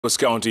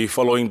County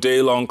following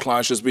day-long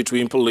clashes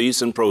between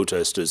police and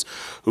protesters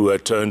who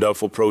had turned up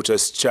for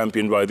protests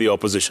championed by the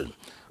opposition.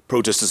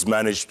 Protesters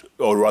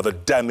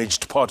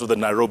damaged part of the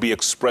Nairobi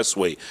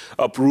Expressway,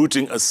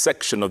 uprooting a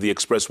section of the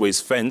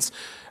expressway's fence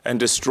and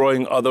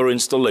destroying other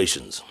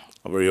installations.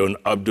 Our very own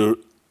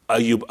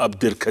Ayub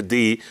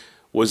Abdelkadir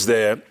was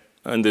there,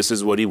 and this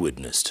is what he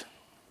witnessed.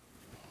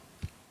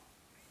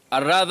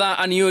 A rather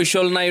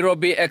unusual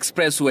Nairobi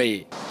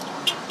Expressway.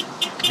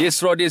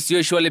 This road is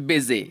usually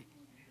busy,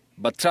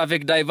 but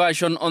traffic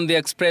diversion on the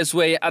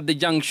expressway at the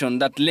junction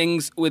that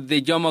links with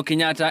the Jomo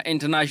Kenyatta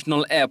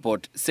International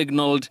Airport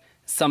signaled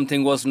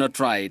something was not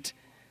right.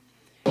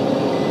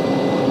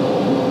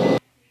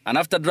 And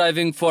after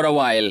driving for a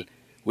while,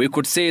 we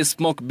could see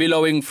smoke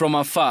billowing from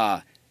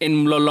afar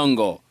in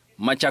Mlolongo,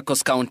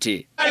 Machakos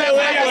County.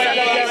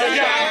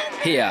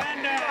 Here,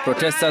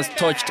 protesters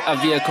torched a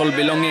vehicle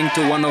belonging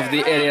to one of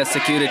the area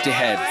security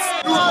heads.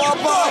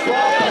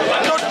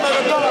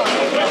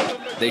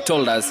 They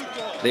told us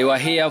they were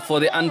here for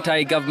the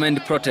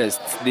anti-government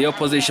protests the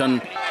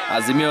opposition,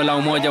 Azimio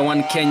la Umoja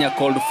One Kenya,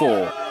 called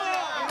for,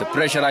 to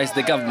pressurize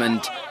the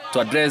government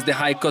to address the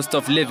high cost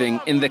of living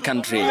in the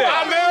country.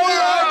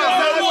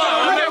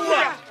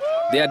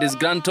 They are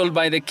disgruntled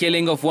by the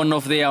killing of one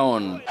of their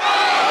own.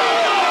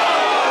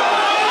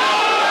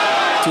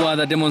 2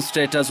 other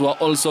demonstrators were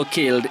also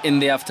killed in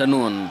the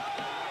afternoon.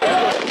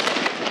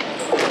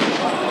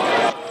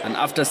 And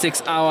after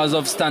 6 hours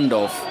of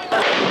standoff,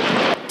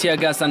 tear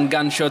gas and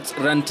gunshots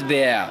rent the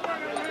air.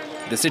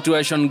 The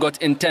situation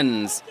got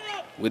intense,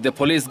 with the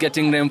police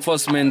getting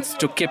reinforcements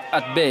to keep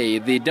at bay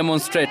the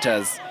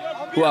demonstrators,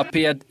 who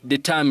appeared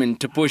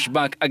determined to push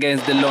back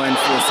against the law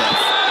enforcers.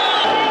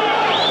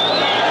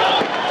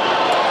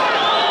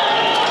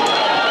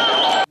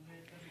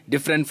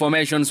 Different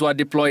formations were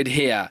deployed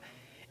here,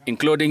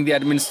 including the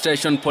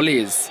administration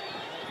police,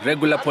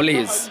 regular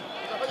police,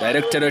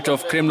 Directorate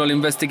of Criminal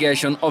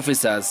Investigation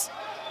Officers,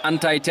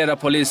 Anti-Terror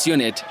Police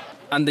Unit,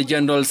 and the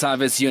General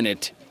Service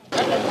Unit.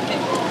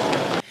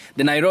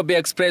 The Nairobi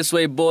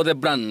Expressway bore the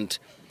brunt,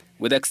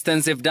 with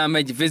extensive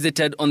damage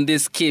visited on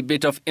this key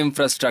bit of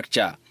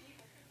infrastructure,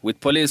 with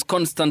police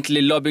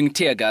constantly lobbing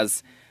tear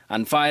gas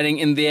and firing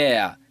in the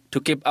air to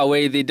keep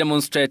away the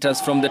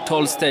demonstrators from the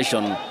toll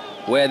station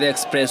where the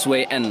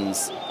expressway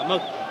ends.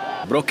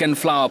 Broken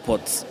flower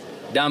pots,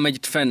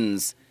 damaged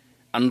fence,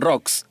 and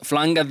rocks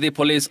flung at the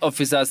police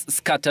officers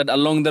scattered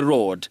along the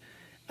road,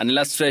 an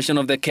illustration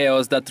of the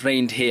chaos that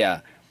reigned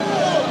here.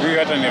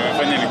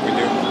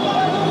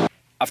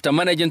 After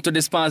managing to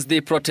disperse the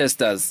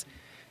protesters,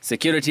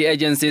 security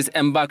agencies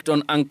embarked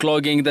on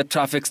unclogging the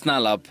traffic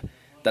snarl-up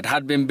that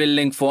had been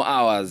building for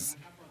hours.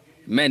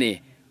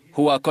 Many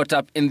who are caught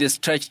up in this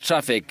stretched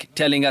traffic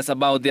telling us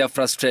about their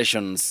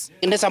frustrations.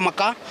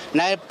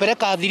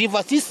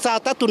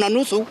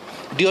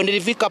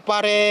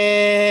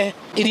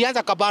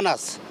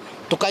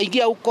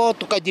 Tukaingia huko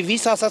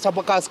tukajivisa, sasa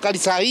mpaka askari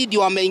zaidi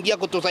wameingia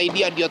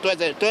kutusaidia ndio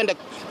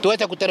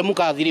tuweze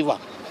kuteremka adhiriva.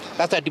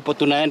 Sasa ndipo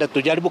tunaenda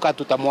tujaribu kama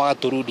tutamwaga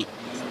turudi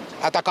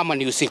hata kama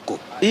ni usiku.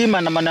 Hii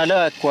maandamano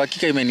leo kwa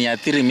hakika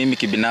imeniathiri mimi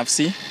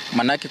kibinafsi,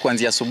 manake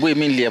kuanzia asubuhi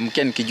mimi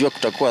niliamkia nikijua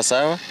kutakuwa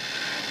sawa,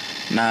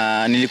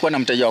 na nilikuwa na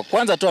mteja wa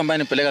kwanza tu ambaye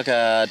nipeleka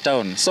ka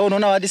town. So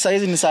unaona hadi saa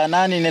hizi ni saa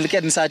 8,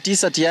 nielekea ni saa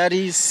 9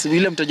 tayari.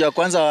 Yule mteja wa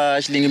kwanza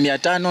wa shilingi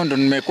 500 ndo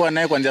nimekuwa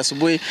naye kuanzia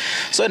asubuhi.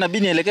 So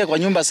inabidi nielekee kwa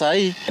nyumba saa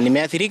hii.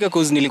 Nimeathirika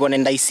cause nilikuwa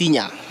naenda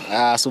Isinya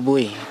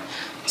asubuhi.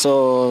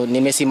 So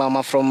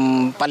nimesimama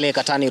from pale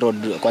Katani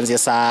Road kuanzia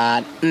saa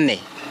 4.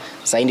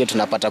 Saa ndio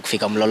tunapata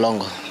kufika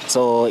Mlolongo.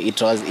 So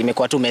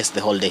imekuwa too mess the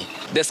whole day.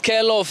 The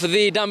scale of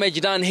the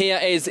damage done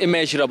here is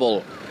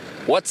immeasurable.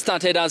 What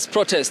started as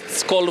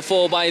protests called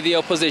for by the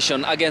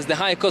opposition against the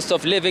high cost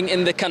of living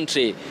in the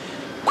country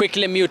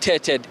quickly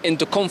mutated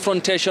into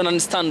confrontation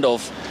and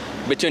standoff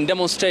between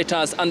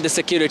demonstrators and the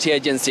security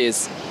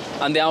agencies,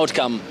 and the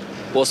outcome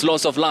was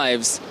loss of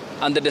lives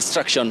and the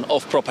destruction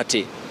of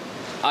property.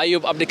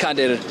 Ayub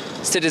Abdelkadir,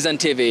 Citizen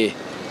TV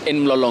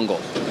in Mlolongo.